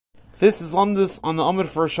This is on this on the Amud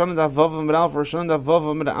for Rosh Hashanah Vav Amud Aleph, Rosh Hashanah Vav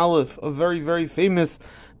Amud Aleph, a very, very famous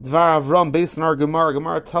Dvar Avram based on our Gemara.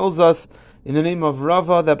 Gemara tells us in the name of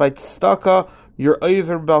Rava that by Tzedkah you're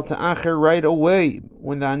over about Taakhir right away.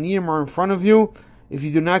 When the Aniyim are in front of you, if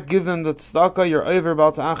you do not give them the Tzedkah, you're over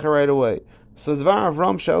about Taakhir right away. So Dvar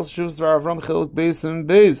Avram Shel Shus Dvar Avram Chiluk Beis and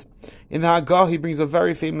Beis. In the Hagah he brings a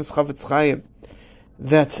very famous Chavetz Chayim,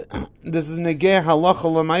 that this is negeh halacha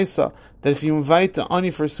lemaisa, that if you invite the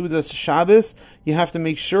ani for Seudas Shabbos, you have to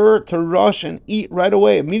make sure to rush and eat right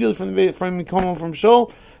away, immediately from you come home from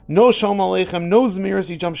shul. No shalom aleichem, no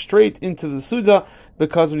zmiris, you jump straight into the Suda,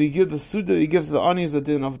 because when you give the Suda, you give to the ani the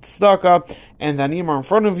din of tzedakah, and the anim are in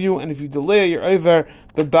front of you, and if you delay, you're over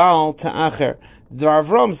beba'al ta'acher. The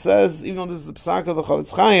Avram says, even though this is the psak of the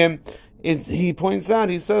Chavetz Chayim, he points out,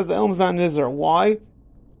 he says the elm's not nizar. Why?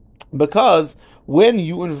 Because when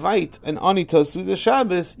you invite an ani to Seudas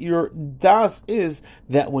Shabbos, your das is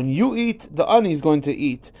that when you eat, the ani is going to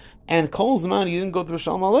eat. And kol zman, you didn't go through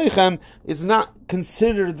shalom aleichem, it's not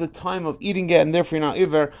considered the time of eating it, and therefore you're not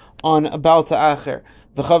iver on about ta'acher.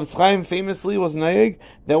 The Chavetz Chayim famously was naig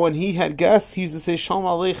that when he had guests, he used to say shalom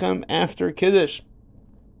aleichem after Kiddush.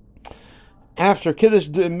 After Kiddush,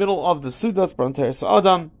 the middle of the Seudat, Branteres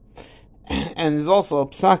Adam. And there's also a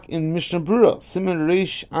psak in Mishnah Brura, Siman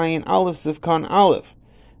Reish Ayin Aleph Sivkan Aleph,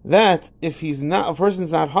 that if a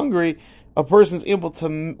person's not hungry, a person's able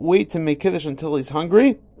to wait to make Kiddush until he's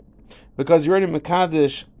hungry, because you're already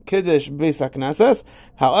Mekadesh Kiddush Beis HaKnesses.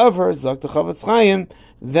 However, Zok the Chavetz Chayim,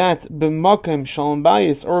 that b'makom shalom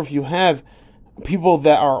bayis, or if you have people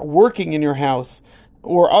that are working in your house,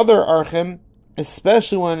 or other archim,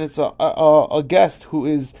 especially when it's a guest who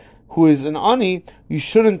is an ani, you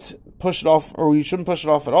shouldn't push it off, or you shouldn't push it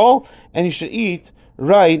off at all, and you should eat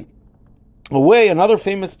right away. Another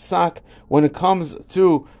famous psak when it comes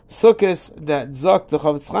to Sukkos, that Zok the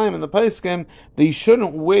Chavetz Chayim and the Paiskim, that you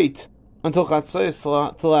shouldn't wait until Chatzos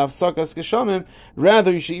to have Sukkos Geshamim.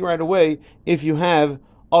 Rather, you should eat right away if you have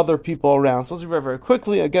other people around. So let's do very, very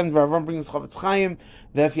quickly. Again, Avraham brings Chavetz Chayim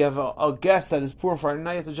that if you have a guest that is poor Friday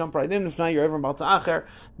night, you have to jump right in. If not, you're ever about to Acher.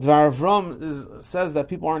 Avraham says that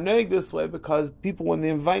people aren't neg this way because people, when they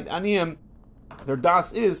invite Aniyim, their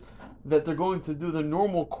das is that they're going to do the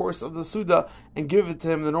normal course of the Suda and give it to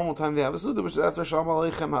him the normal time they have a Suda, which is after Shalom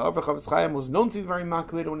Aleichem. However, Chavetz Chayim was known to be very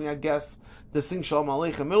makbid when he had guests to sing Shalom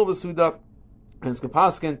Aleichem middle of the Suda. And it's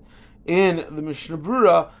Kapaskin in the Mishnah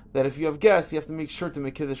Brura that if you have guests, you have to make sure to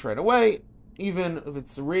make Kiddush right away, even if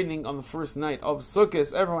it's raining on the first night of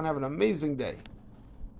Sukkot. Everyone have an amazing day.